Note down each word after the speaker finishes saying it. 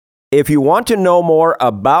If you want to know more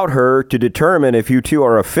about her to determine if you two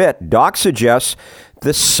are a fit, Doc suggests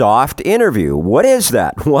the soft interview. What is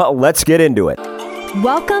that? Well, let's get into it.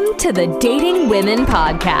 Welcome to the Dating Women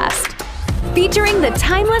Podcast, featuring the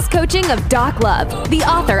timeless coaching of Doc Love, the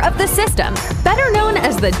author of The System, better known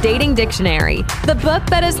as the Dating Dictionary, the book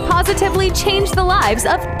that has positively changed the lives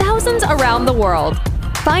of thousands around the world.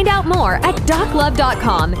 Find out more at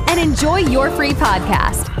doclove.com and enjoy your free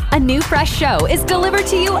podcast. A new fresh show is delivered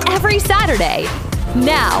to you every Saturday.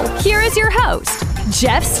 Now, here is your host,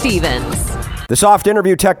 Jeff Stevens. The soft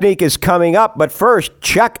interview technique is coming up, but first,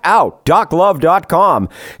 check out doclove.com.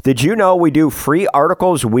 Did you know we do free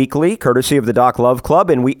articles weekly, courtesy of the Doc Love Club,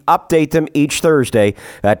 and we update them each Thursday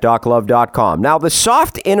at doclove.com. Now, the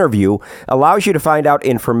soft interview allows you to find out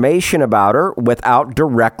information about her without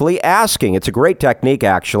directly asking. It's a great technique,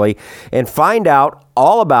 actually, and find out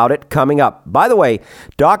all about it coming up. By the way,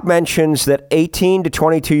 Doc mentions that 18 to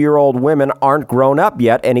 22-year-old women aren't grown up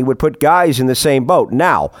yet, and he would put guys in the same boat.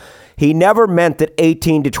 Now, he never meant that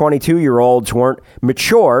 18 to 22-year-olds weren't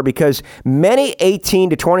mature, because many 18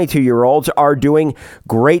 to 22-year-olds are doing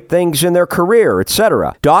great things in their career,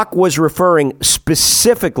 etc. Doc was referring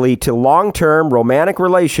specifically to long-term romantic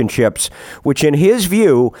relationships, which in his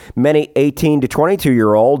view, many 18 to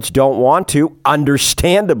 22-year-olds don't want to,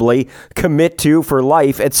 understandably, commit to for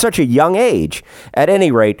life at such a young age. At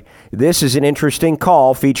any rate, this is an interesting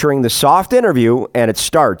call featuring the soft interview, and it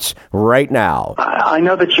starts right now. I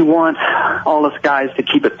know that you want all us guys to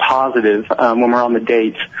keep it positive when we're on the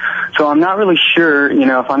dates. So I'm not really sure,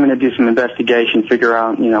 if I'm going to do some investigation, figure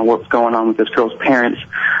out, what's going on with this girl's parents.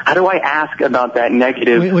 How do I ask about that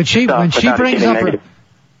negative when she brings up negative?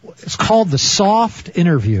 It's called the soft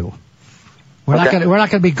interview. We're not going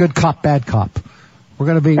to be good cop, bad cop.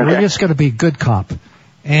 We're just going to be good cop.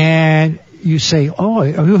 And you say, who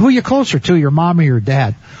are you closer to, your mom or your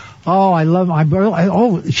dad?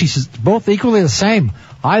 She says, both equally the same.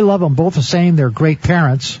 I love them both the same. They're great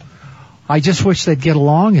parents. I just wish they'd get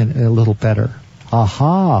along a little better.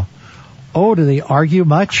 Aha. Oh, do they argue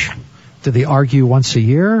much? Do they argue once a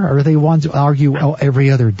year? Or do they argue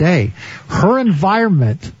every other day? Her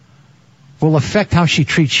environment will affect how she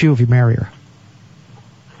treats you if you marry her.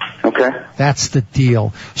 Okay. That's the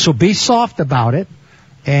deal. So be soft about it.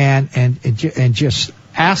 And just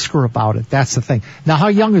ask her about it. That's the thing. Now, how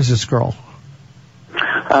young is this girl?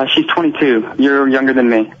 She's 22. You're younger than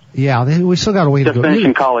me. Yeah, we still got a way to go. Just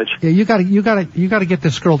finishing college. Yeah, you got to get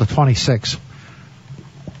this girl to 26.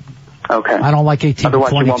 Okay. I don't like 18 Otherwise,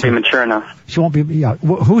 to 22. she won't be mature enough. She won't be. Yeah,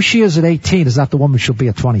 who she is at 18 is not the woman she'll be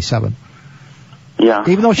at 27. Yeah.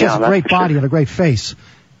 Even though she has a great body sure. and a great face,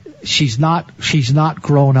 she's not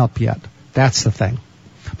grown up yet. That's the thing.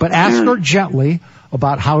 But ask her gently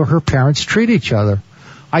about how her parents treat each other.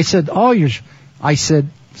 I said,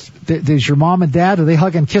 does your mom and dad, do they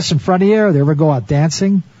hug and kiss in front of you? Or they ever go out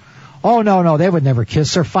dancing? Oh, no, they would never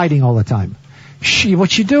kiss. They're fighting all the time.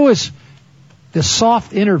 What you do is, the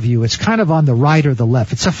soft interview, it's kind of on the right or the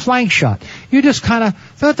left. It's a flank shot. You just kind of,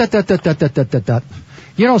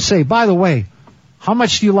 You don't say, by the way, how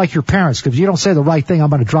much do you like your parents? Because if you don't say the right thing, I'm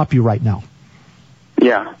going to drop you right now.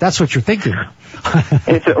 Yeah. That's what you're thinking.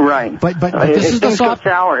 It's right. But this is the soft.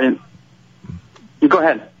 You go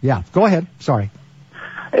ahead. Yeah, go ahead. Sorry.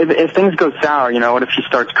 If things go sour, what if she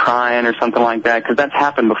starts crying or something like that? Because that's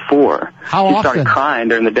happened before. How she often? Started crying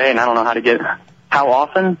during the day, and I don't know how to get. How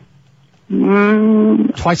often?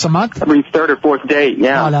 Twice a month? Every third or fourth date.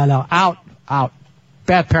 Yeah. No. Out.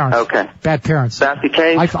 Bad parents. Okay. Bad parents. That's the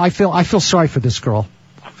case. I feel sorry for this girl.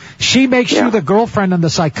 She makes you the girlfriend and the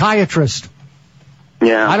psychiatrist.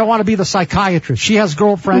 Yeah. I don't want to be the psychiatrist. She has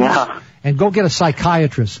girlfriends, and go get a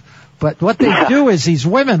psychiatrist. But what they do is, these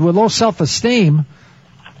women with low self-esteem,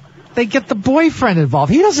 they get the boyfriend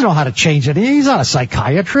involved. He doesn't know how to change it. He's not a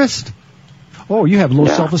psychiatrist. Oh, you have low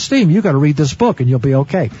self-esteem. You got to read this book and you'll be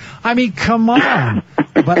okay. I mean, come on.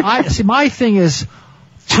 But my thing is,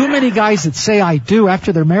 too many guys that say I do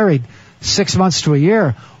after they're married 6 months to a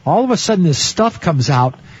year, all of a sudden this stuff comes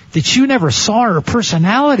out that you never saw in her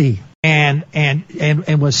personality. And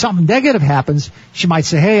when something negative happens, she might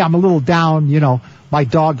say, hey, I'm a little down, my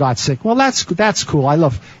dog got sick. Well, that's cool. I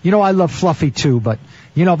love Fluffy too, but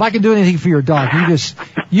if I can do anything for your dog,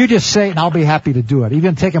 you just say it and I'll be happy to do it.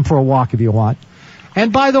 Even take him for a walk if you want.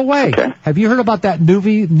 And by the way, have you heard about that new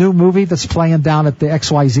movie that's playing down at the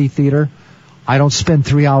XYZ theater? I don't spend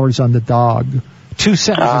 3 hours on the dog. 2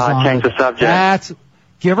 sentences on change the subject.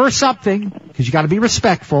 Give her something, because you got to be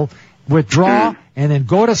respectful. Withdraw, and then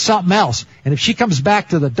go to something else. And if she comes back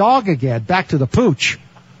to the dog again, back to the pooch,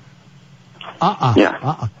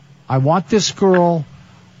 I want this girl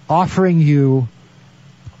offering you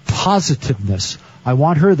positiveness. I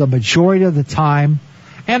want her the majority of the time.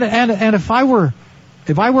 And if I were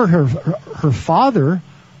her father,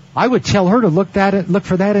 I would tell her to look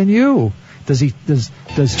for that in you.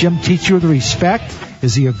 Does Jim teach you the respect?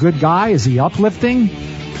 Is he a good guy? Is he uplifting?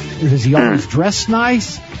 Does he always dress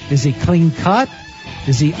nice? Is he clean cut?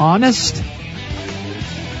 Is he honest?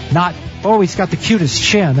 Not, he's got the cutest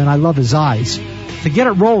chin and I love his eyes. To get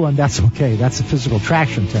it rolling, that's okay. That's a physical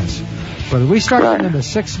attraction test. But if we start getting into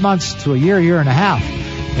 6 months to a year and a half,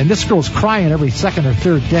 and this girl's crying every second or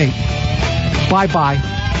third date, bye-bye.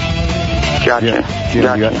 Gotcha.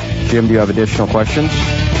 Jim, do you have additional questions?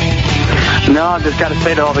 No, I've just got to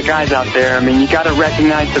say to all the guys out there, I mean, you got to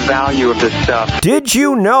recognize the value of this stuff. Did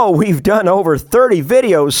you know we've done over 30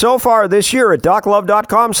 videos so far this year at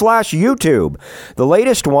DocLove.com/YouTube? The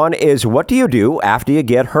latest one is what do you do after you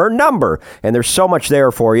get her number? And there's so much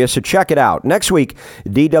there for you, so check it out. Next week,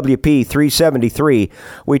 DWP 373,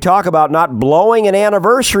 we talk about not blowing an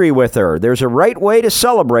anniversary with her. There's a right way to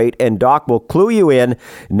celebrate, and Doc will clue you in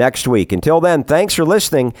next week. Until then, thanks for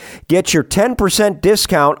listening. Get your 10%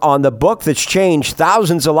 discount on the book that's changed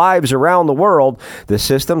thousands of lives around the world, The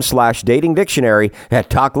System/Dating Dictionary at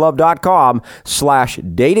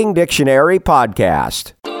DocLove.com/Dating Dictionary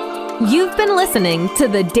Podcast. You've been listening to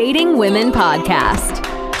the Dating Women Podcast.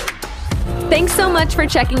 Thanks so much for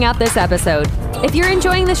checking out this episode. If you're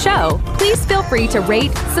enjoying the show, please feel free to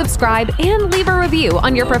rate, subscribe, and leave a review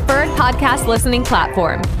on your preferred podcast listening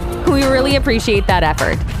platform. We really appreciate that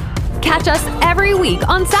effort. Catch us every week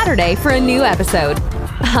on Saturday for a new episode.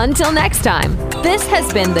 Until next time, this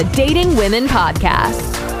has been the Dating Women Podcast.